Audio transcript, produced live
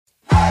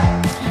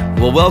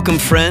Well, welcome,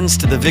 friends,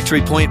 to the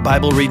Victory Point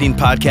Bible Reading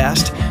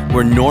Podcast,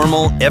 where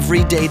normal,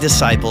 everyday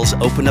disciples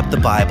open up the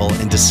Bible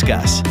and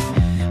discuss.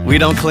 We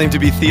don't claim to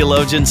be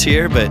theologians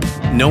here, but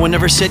no one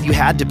ever said you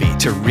had to be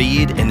to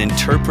read and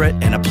interpret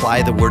and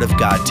apply the Word of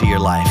God to your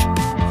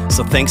life.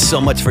 So thanks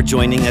so much for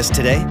joining us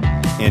today,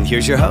 and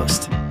here's your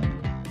host.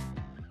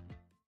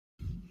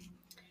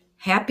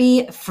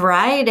 Happy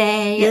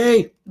Friday.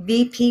 Yay.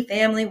 VP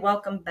family,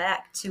 welcome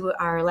back to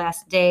our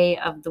last day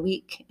of the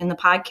week in the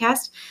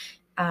podcast.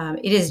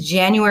 It is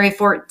January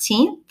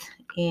 14th,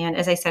 and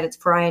as I said, it's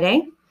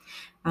Friday.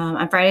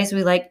 On Fridays,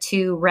 we like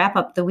to wrap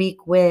up the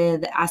week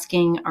with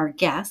asking our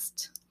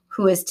guest,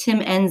 who is Tim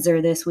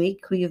Enzer this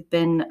week, who you've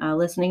been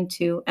listening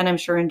to and I'm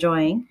sure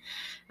enjoying.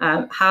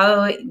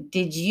 How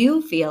did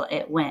you feel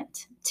it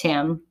went,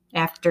 Tim,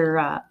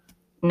 after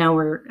now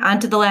we're on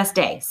to the last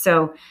day?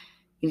 So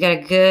you've got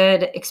a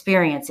good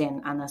experience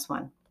on this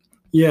one.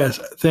 Yes,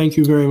 thank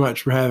you very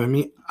much for having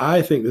me.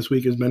 I think this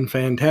week has been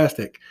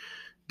fantastic.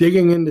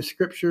 Digging into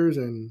scriptures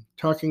and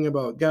talking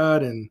about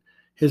God and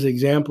his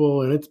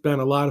example, and it's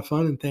been a lot of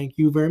fun, and thank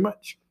you very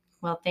much.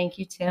 Well, thank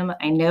you, Tim.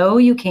 I know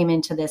you came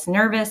into this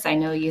nervous. I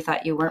know you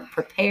thought you weren't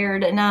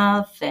prepared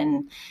enough,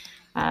 and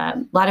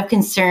a lot of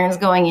concerns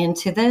going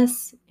into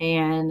this.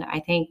 And I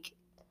think,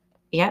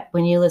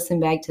 when you listen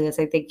back to this,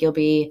 I think you'll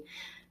be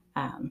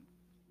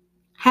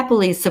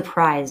happily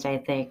surprised, I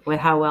think, with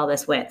how well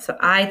this went. So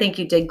I think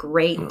you did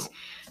great,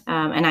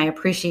 and I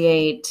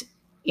appreciate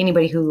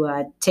anybody who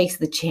takes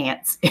the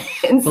chance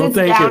and sits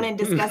down and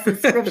discusses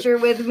scripture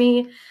with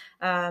me.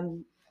 I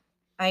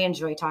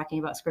enjoy talking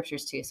about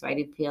scriptures too, so I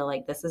do feel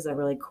like this is a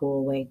really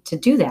cool way to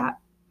do that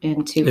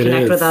and to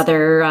connect with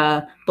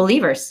other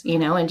believers,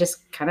 and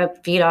just kind of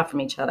feed off from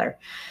each other,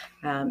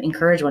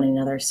 encourage one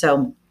another.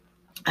 So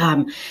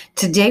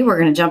today we're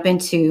going to jump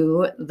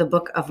into the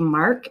book of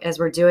Mark as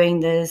we're doing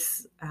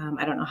this.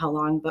 I don't know how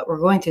long, but we're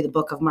going through the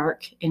book of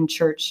Mark in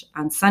church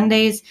on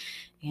Sundays.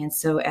 And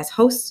so as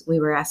hosts, we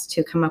were asked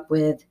to come up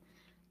with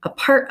a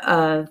part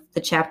of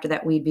the chapter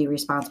that we'd be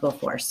responsible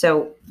for.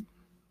 So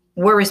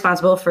we're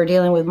responsible for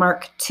dealing with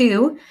Mark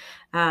 2.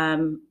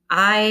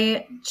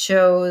 I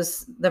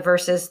chose the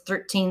verses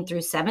 13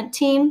 through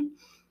 17,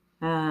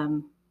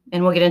 and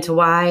we'll get into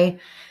why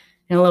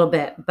in a little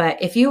bit.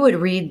 But if you would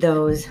read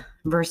those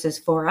verses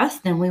for us,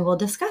 then we will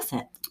discuss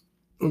it.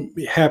 I'd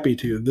be happy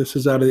to. This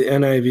is out of the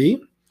NIV.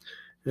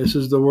 This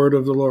is the word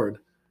of the Lord.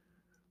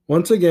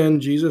 Once again,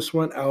 Jesus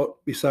went out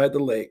beside the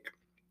lake.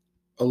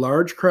 A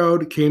large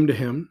crowd came to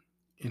him,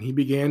 and he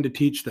began to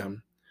teach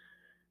them.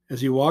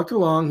 As he walked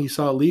along, he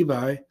saw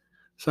Levi,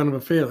 son of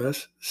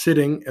Alphaeus,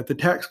 sitting at the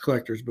tax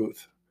collector's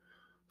booth.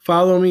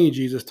 "Follow me,"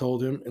 Jesus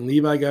told him, and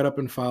Levi got up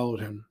and followed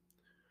him.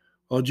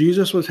 While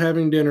Jesus was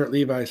having dinner at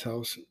Levi's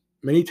house,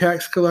 many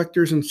tax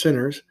collectors and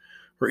sinners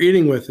were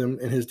eating with him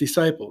and his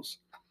disciples,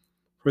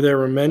 for there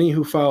were many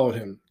who followed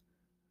him.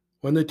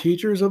 When the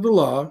teachers of the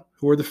law,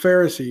 who were the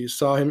Pharisees,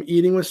 saw him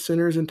eating with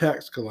sinners and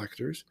tax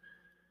collectors,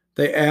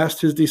 they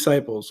asked his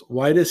disciples,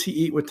 "Why does he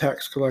eat with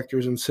tax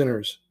collectors and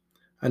sinners?"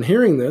 On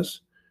hearing this,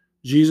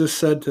 Jesus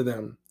said to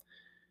them,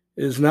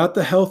 "It is not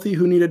the healthy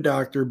who need a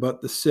doctor,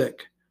 but the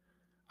sick.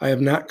 I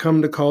have not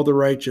come to call the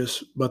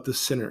righteous, but the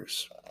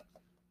sinners."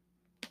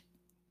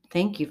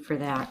 Thank you for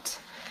that.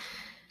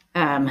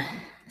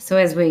 So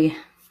as we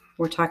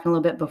were talking a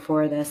little bit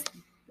before this,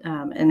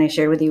 and I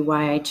shared with you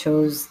why I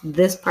chose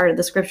this part of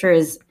the scripture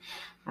is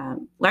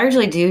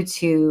largely due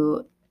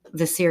to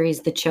the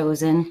series, The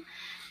Chosen.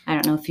 I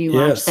don't know if you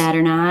watched that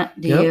or not.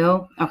 Do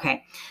you?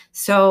 Okay.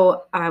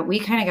 So we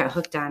kind of got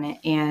hooked on it.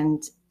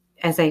 And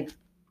as I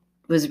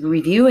was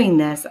reviewing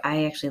this,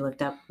 I actually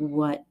looked up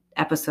what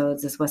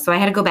episodes this was. So I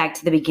had to go back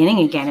to the beginning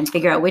again and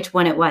figure out which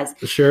one it was.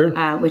 Sure.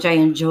 Which I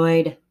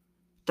enjoyed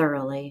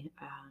thoroughly.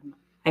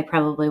 I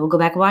probably will go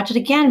back and watch it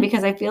again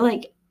because I feel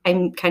like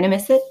I kind of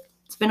miss it.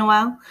 It's been a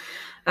while.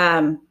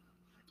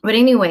 But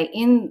anyway,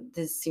 in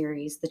this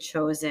series, The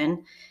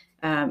Chosen,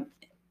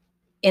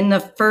 in the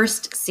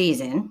first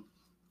season,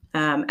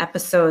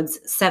 episodes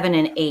 7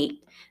 and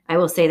 8, I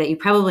will say that you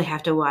probably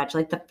have to watch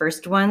like the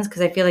first ones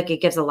because I feel like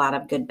it gives a lot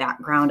of good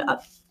background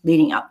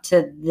leading up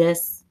to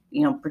this,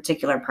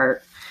 particular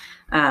part.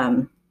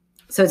 So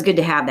it's good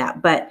to have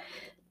that. But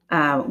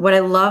what I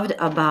loved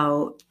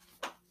about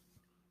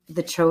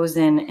The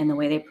Chosen and the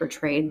way they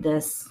portrayed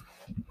this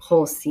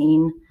whole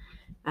scene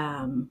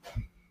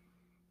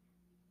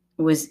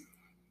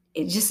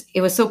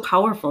it was so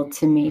powerful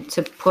to me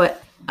to put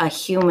a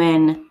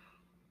human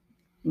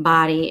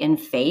body and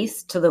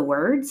face to the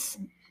words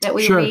that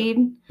we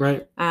read.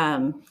 Right.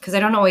 Because I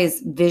don't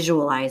always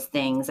visualize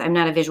things. I'm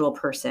not a visual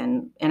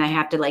person, and I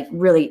have to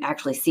really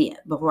actually see it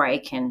before I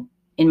can,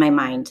 in my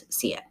mind,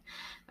 see it.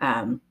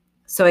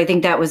 So I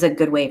think that was a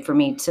good way for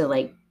me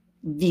to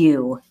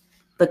view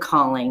the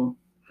calling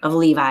of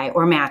Levi,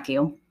 or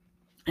Matthew,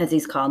 as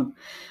he's called.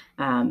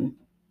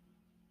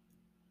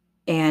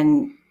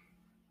 And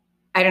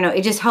I don't know,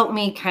 it just helped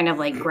me kind of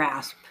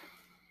grasp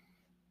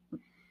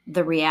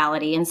the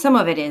reality. And some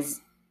of it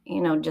is,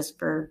 just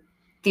for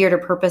theater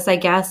purpose, I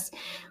guess,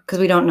 because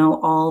we don't know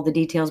all the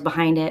details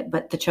behind it,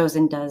 but The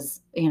Chosen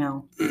does,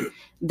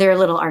 their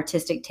little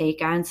artistic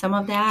take on some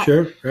of that.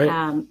 Sure,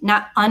 right.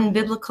 Not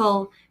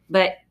unbiblical,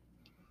 but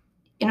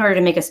in order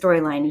to make a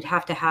storyline, you'd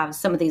have to have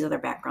some of these other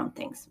background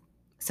things.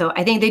 So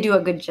I think they do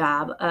a good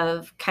job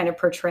of kind of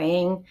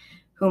portraying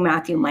who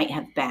Matthew might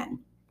have been,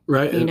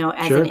 right?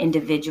 As an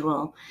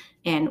individual,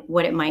 and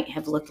what it might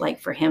have looked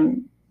like for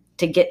him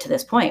to get to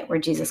this point where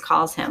Jesus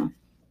calls him.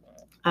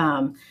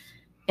 And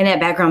that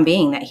background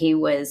being that he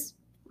was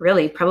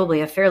really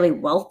probably a fairly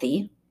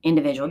wealthy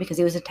individual because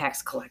he was a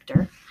tax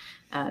collector.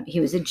 He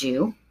was a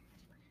Jew.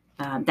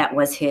 That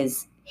was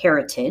his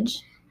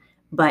heritage,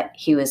 but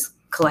he was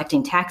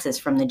collecting taxes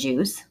from the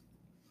Jews.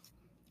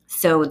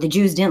 So the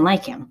Jews didn't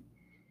like him,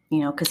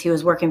 because he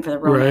was working for the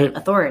Roman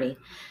authority.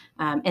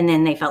 And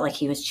then they felt like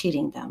he was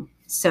cheating them.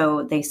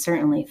 So they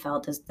certainly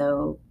felt as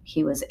though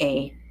he was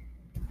a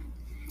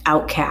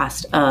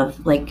outcast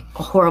of like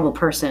a horrible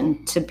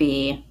person to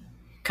be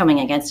coming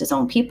against his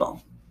own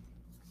people.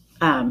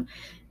 So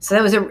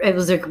it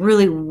was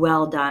really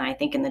well done, I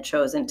think, in The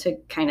Chosen to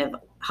kind of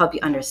help you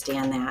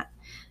understand that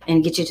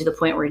and get you to the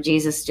point where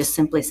Jesus just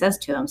simply says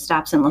to him,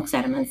 stops and looks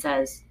at him and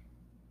says,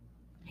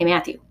 "Hey,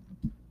 Matthew,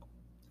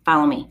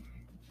 follow me."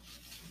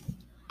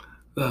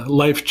 The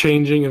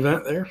life-changing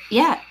event there.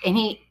 Yeah. And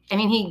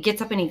he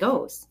gets up and he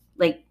goes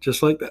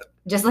just like that.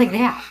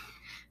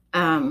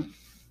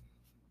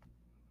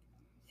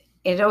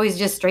 It always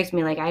just strikes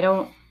me like I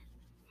don't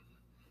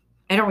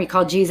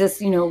recall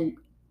Jesus,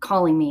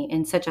 calling me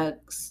in such a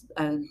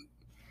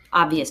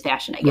obvious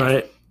fashion, I guess.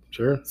 Right.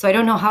 Sure. So I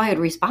don't know how I would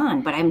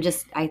respond, but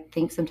I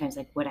think sometimes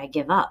like, would I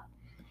give up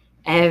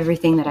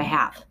everything that I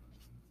have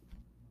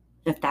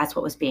if that's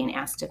what was being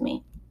asked of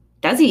me?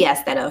 Does he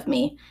ask that of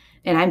me?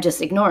 And I'm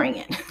just ignoring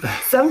it.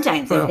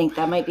 Sometimes I think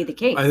that might be the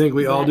case. I think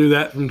we all do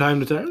that from time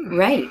to time.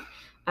 Right.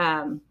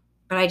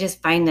 But I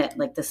just find that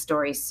like the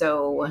story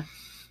so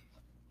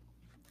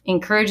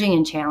encouraging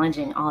and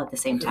challenging all at the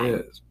same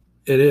time.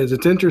 It is.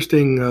 It's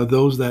interesting,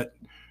 those that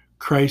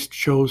Christ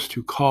chose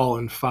to call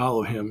and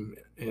follow him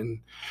and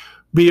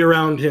be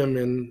around him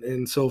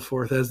and so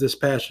forth, as this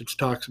passage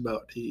talks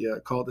about. He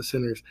called the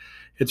sinners.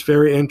 It's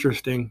very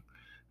interesting.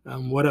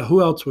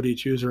 Who else would he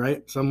choose,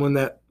 right? Someone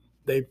that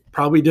they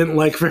probably didn't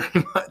like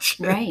very much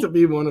to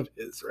be one of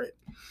his, right?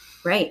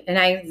 Right. And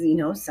I,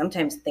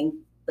 sometimes think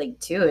like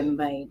too in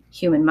my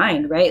human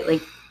mind, right?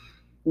 Like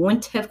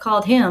wouldn't have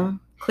called him,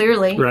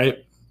 clearly.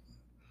 Right.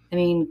 I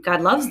mean,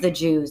 God loves the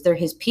Jews. They're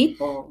his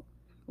people.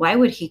 Why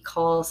would he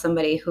call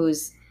somebody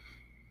who's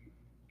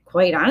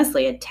quite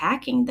honestly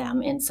attacking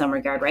them in some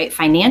regard, right?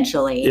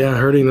 Financially. Yeah,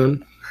 hurting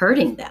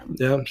them.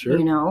 Yeah, sure.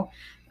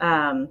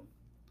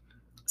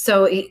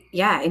 So,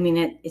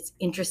 it's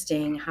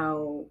interesting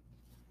how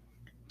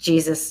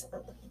Jesus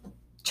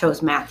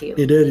chose Matthew.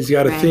 He did. He's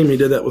got a theme. He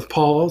did that with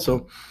Paul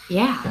also.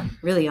 Yeah,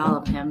 really all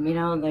of him.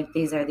 Like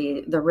these are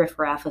the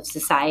riffraff of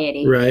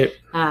society. Right.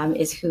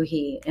 Is who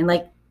and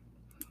like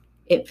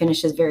it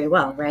finishes very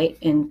well, right?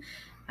 And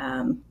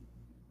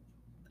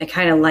I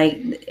kind of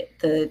like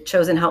The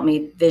Chosen helped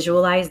me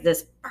visualize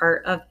this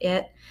part of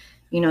it.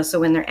 So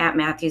when they're at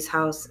Matthew's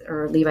house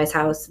or Levi's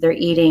house, they're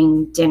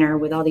eating dinner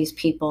with all these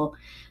people.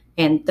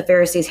 And the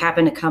Pharisees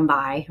happen to come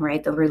by,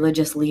 right? The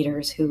religious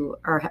leaders who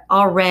are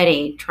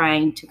already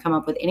trying to come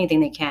up with anything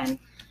they can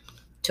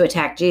to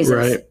attack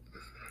Jesus.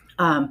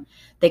 Right.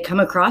 They come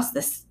across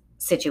this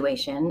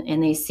situation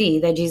and they see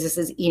that Jesus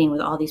is eating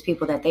with all these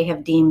people that they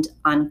have deemed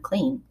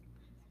unclean.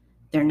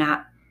 They're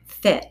not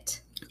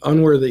fit.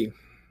 Unworthy.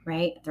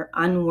 Right? They're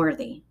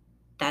unworthy.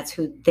 That's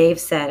who they've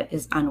said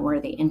is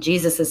unworthy. And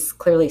Jesus is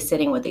clearly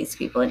sitting with these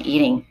people and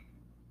eating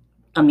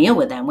a meal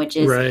with them, which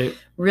is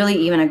really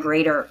even a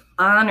greater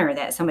honor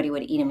that somebody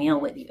would eat a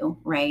meal with you,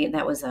 right?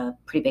 That was a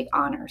pretty big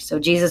honor. So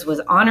Jesus was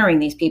honoring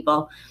these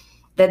people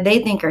that they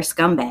think are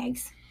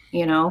scumbags,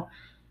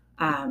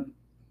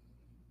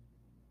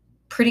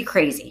 pretty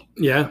crazy.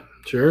 Yeah,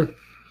 sure.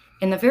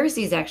 And the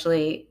Pharisees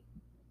actually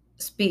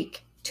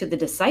speak to the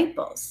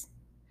disciples.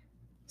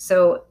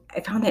 So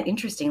I found that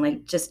interesting,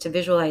 like just to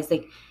visualize,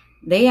 like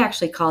they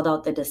actually called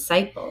out the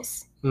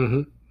disciples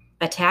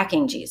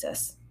attacking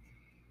Jesus.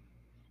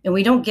 And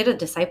we don't get a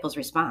disciples'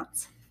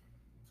 response.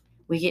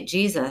 We get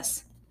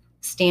Jesus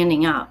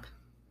standing up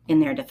in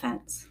their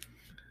defense.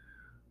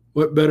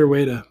 What better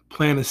way to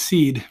plant a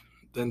seed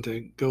than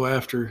to go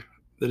after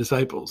the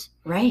disciples?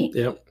 Right.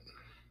 Yep.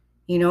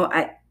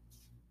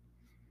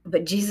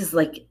 But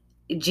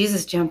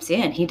Jesus jumps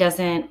in. He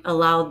doesn't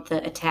allow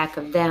the attack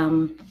of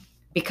them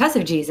because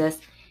of Jesus.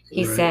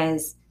 He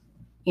says,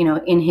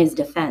 in his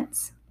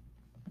defense,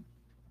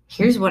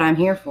 here's what I'm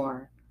here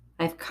for.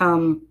 I've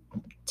come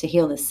to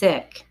heal the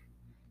sick,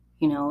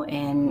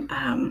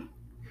 and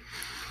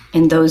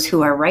those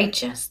who are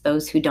righteous,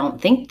 those who don't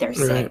think they're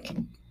sick,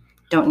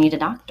 don't need a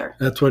doctor.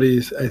 That's what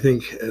I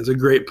think is a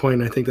great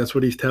point. I think that's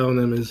what he's telling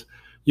them is,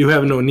 you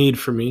have no need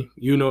for me.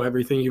 You know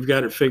everything. You've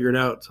got it figured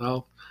out. So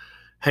I'll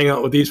hang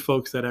out with these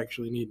folks that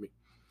actually need me.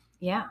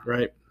 Yeah.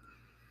 Right.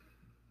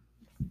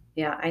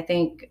 Yeah, I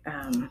think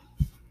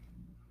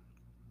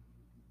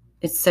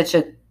it's such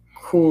a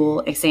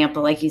cool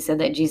example, like you said,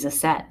 that Jesus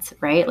sets,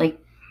 right? Like,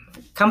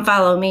 come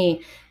follow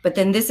me, but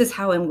then this is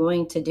how I'm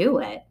going to do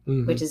it,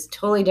 which is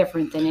totally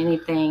different than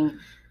anything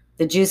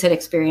the Jews had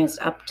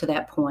experienced up to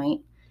that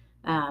point.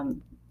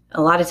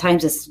 A lot of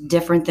times it's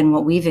different than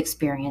what we've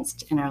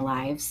experienced in our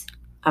lives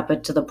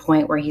up to the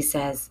point where he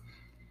says,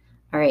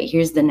 all right,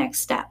 here's the next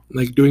step.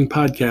 Like doing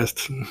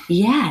podcasts.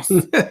 Yes,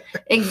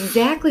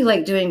 exactly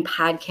like doing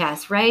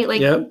podcasts, right?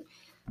 Like,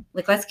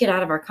 like let's get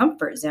out of our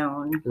comfort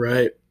zone.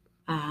 Right.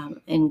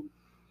 And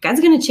God's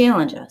going to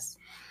challenge us.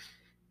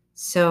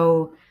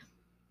 So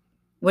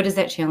what does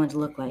that challenge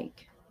look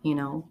like?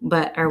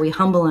 But are we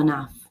humble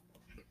enough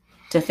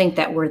to think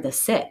that we're the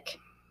sick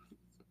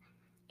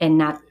and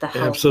not the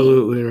healthy?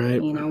 Absolutely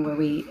right.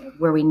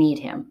 Where we need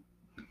him.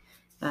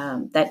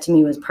 That to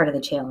me was part of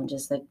the challenge,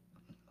 is that,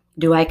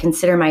 do I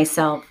consider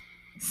myself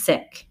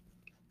sick?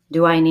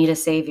 Do I need a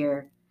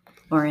savior?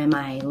 Or am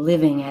I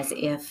living as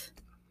if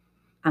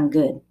I'm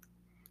good?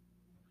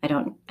 I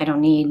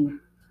don't need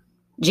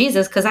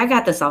Jesus because I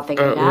got this all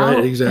figured out.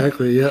 Right,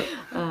 exactly. Yeah.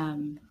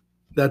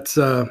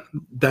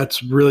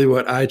 That's really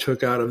what I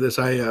took out of this.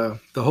 The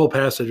whole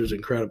passage was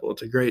incredible.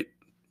 It's a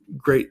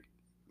great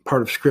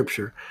part of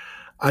Scripture.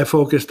 I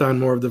focused on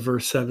more of the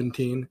verse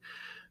 17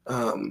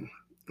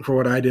 for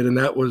what I did, and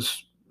that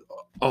was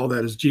all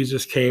that is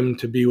Jesus came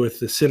to be with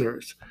the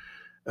sinners.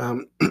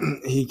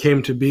 He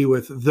came to be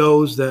with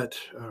those that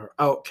are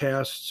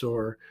outcasts,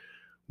 or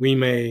we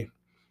may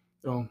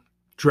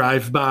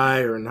drive by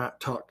or not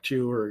talk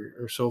to,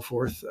 or so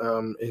forth.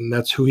 And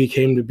that's who he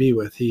came to be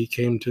with. He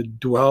came to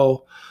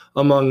dwell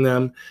among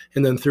them,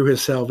 and then through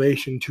his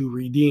salvation to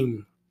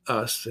redeem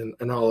us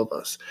and all of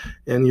us.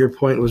 And your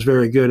point was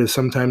very good, is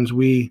sometimes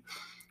we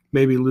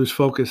maybe lose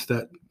focus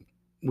that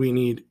we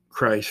need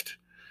Christ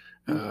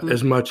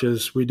as much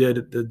as we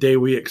did the day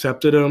we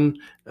accepted him,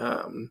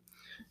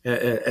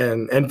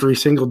 and every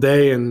single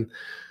day. And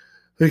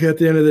like at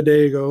the end of the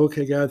day, you go,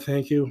 okay, God,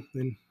 thank you.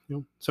 And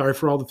sorry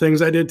for all the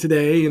things I did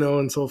today,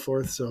 and so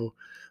forth. So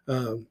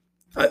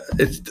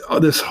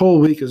this whole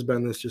week has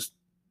been this just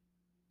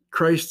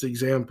Christ's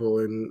example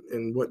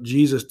and what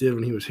Jesus did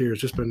when he was here.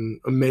 It's just been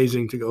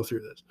amazing to go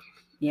through this.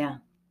 Yeah,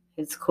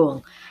 it's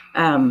cool.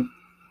 And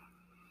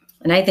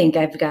I think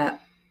I've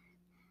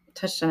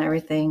touched on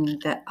everything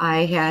that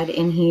I had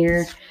in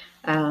here.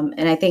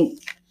 And I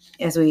think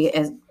as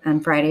on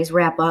Fridays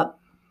wrap up,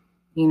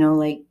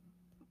 like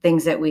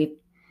things that we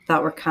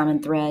thought were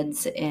common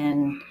threads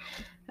and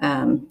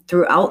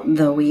throughout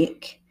the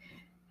week.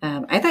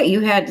 I thought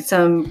you had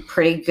some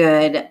pretty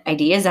good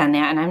ideas on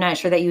that, and I'm not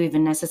sure that you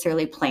even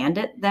necessarily planned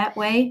it that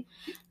way,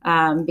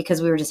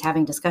 because we were just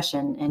having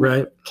discussion and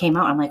it came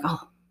out. I'm like,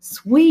 oh,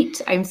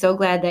 sweet. I'm so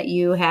glad that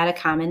you had a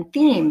common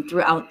theme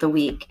throughout the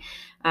week.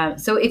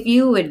 So if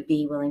you would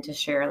be willing to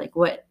share, like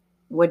what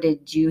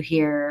did you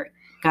hear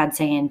God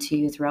saying to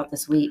you throughout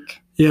this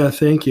week? Yeah,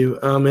 thank you.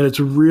 And it's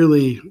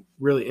really,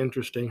 really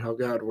interesting how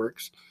God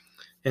works.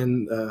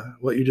 And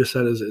what you just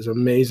said is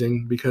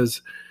amazing,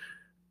 because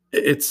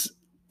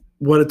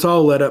what it's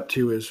all led up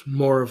to is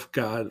more of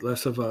God,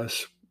 less of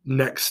us,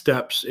 next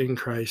steps in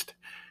Christ.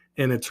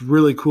 And it's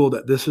really cool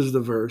that this is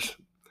the verse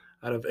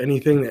out of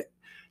anything that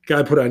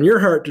God put on your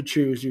heart to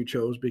choose, you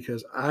chose,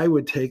 because I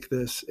would take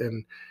this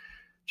and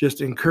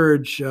just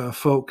encourage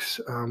folks,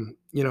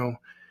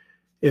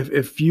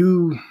 if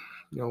you,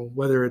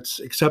 whether it's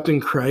accepting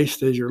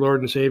Christ as your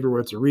Lord and Savior,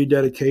 whether it's a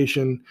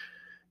rededication,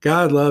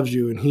 God loves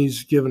you, and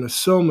he's given us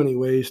so many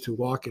ways to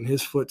walk in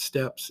his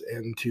footsteps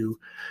and to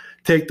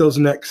take those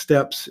next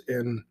steps.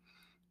 And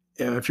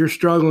if you're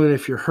struggling,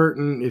 if you're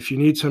hurting, if you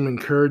need some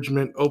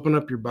encouragement, open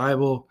up your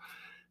Bible,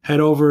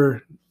 head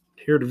over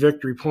here to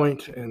Victory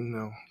Point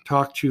and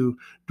talk to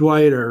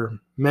Dwight or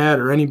Matt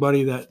or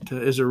anybody that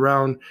is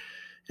around.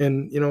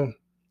 And,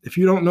 if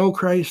you don't know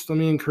Christ, let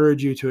me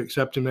encourage you to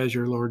accept him as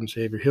your Lord and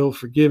Savior. He'll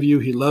forgive you.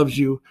 He loves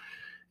you.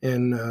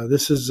 And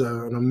this is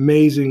an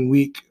amazing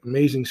week,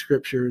 amazing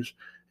scriptures.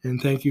 And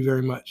thank you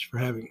very much for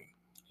having me.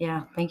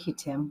 Yeah, thank you,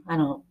 Tim. I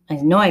know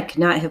I could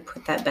not have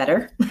put that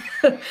better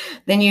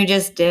than you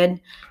just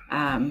did.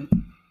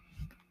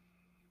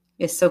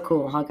 It's so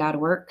cool how God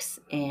works.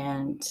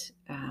 And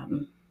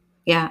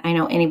I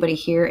know anybody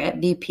here at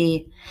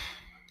VP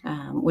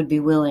would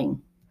be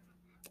willing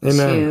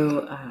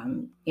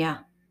to,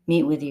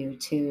 meet with you,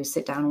 to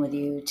sit down with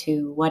you,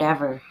 to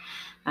whatever.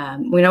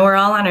 We know we're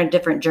all on a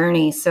different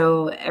journey,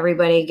 so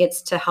everybody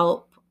gets to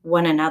help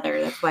one another.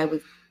 That's why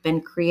we've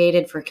been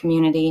created for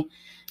community,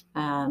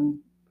 to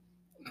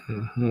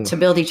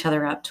build each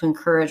other up, to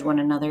encourage one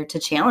another, to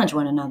challenge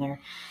one another.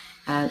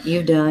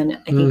 You've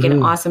done, I think,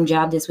 an awesome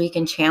job this week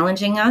in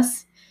challenging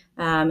us,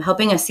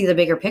 helping us see the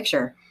bigger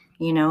picture,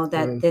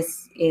 that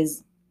this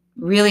is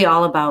really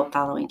all about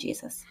following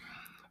Jesus.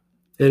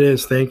 It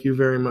is. Thank you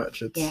very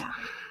much.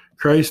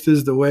 Christ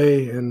is the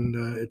way, and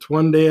it's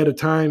one day at a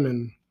time,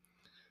 and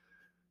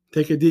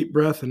take a deep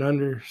breath and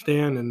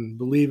understand and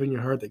believe in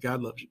your heart that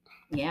God loves you.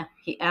 Yeah,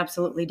 he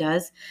absolutely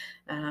does.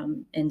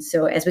 And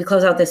so as we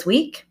close out this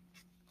week,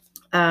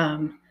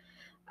 I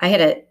had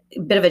a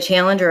bit of a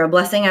challenge or a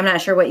blessing. I'm not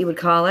sure what you would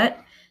call it.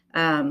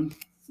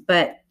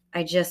 But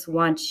I just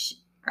want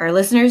our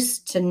listeners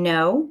to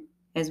know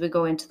as we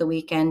go into the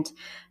weekend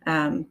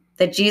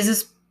that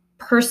Jesus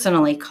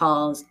personally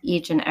calls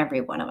each and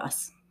every one of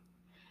us.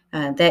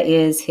 That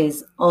is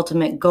his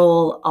ultimate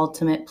goal,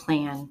 ultimate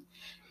plan,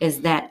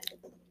 is that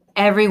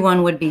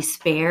everyone would be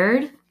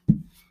spared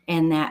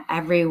and that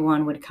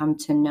everyone would come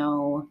to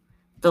know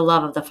the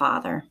love of the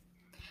Father.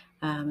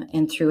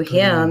 And through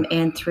him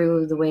and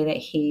through the way that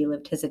he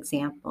lived his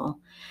example.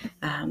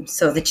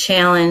 So the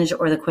challenge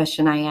or the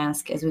question I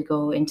ask as we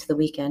go into the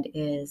weekend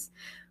is,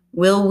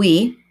 will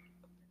we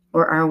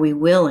or are we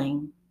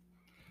willing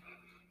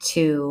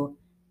to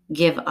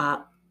give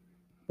up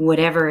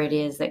whatever it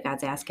is that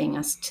God's asking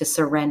us to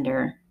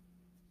surrender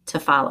to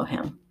follow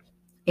him?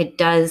 It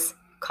does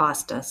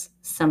cost us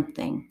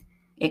something.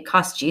 It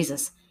cost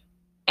Jesus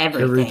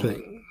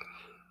everything.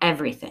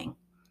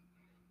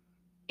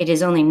 It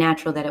is only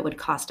natural that it would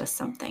cost us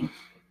something.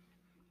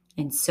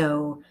 And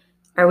so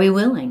are we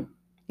willing,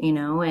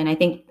 and I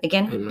think,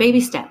 again,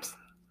 baby steps,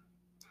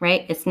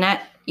 right? It's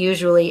not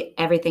usually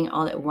everything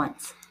all at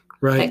once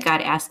that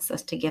God asks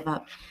us to give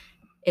up.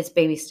 It's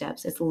baby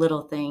steps. It's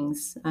little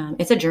things.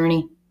 It's a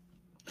journey.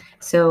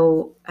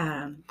 So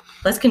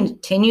let's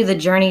continue the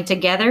journey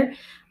together.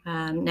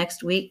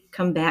 Next week,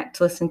 come back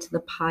to listen to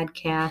the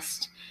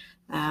podcast.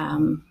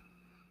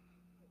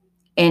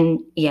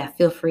 And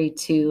feel free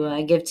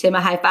to give Tim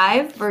a high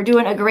five for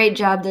doing a great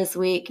job this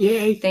week.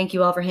 Yay. Thank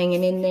you all for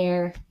hanging in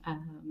there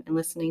and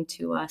listening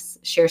to us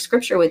share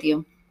scripture with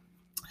you.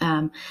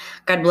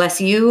 God bless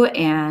you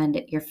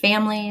and your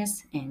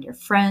families and your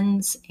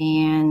friends,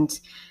 and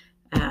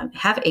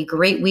have a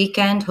great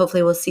weekend.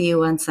 Hopefully we'll see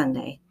you on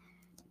Sunday.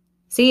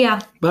 See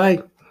ya.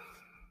 Bye.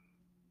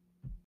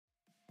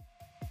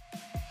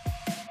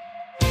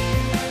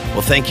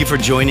 Well, thank you for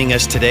joining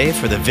us today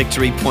for the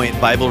Victory Point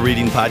Bible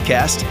Reading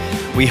Podcast.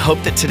 We hope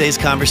that today's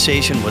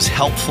conversation was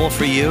helpful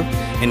for you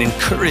and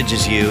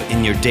encourages you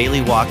in your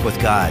daily walk with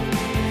God.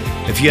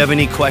 If you have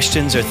any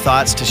questions or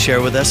thoughts to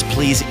share with us,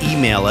 please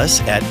email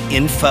us at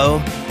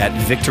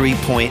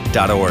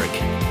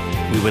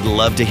info@victorypoint.org. We would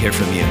love to hear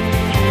from you.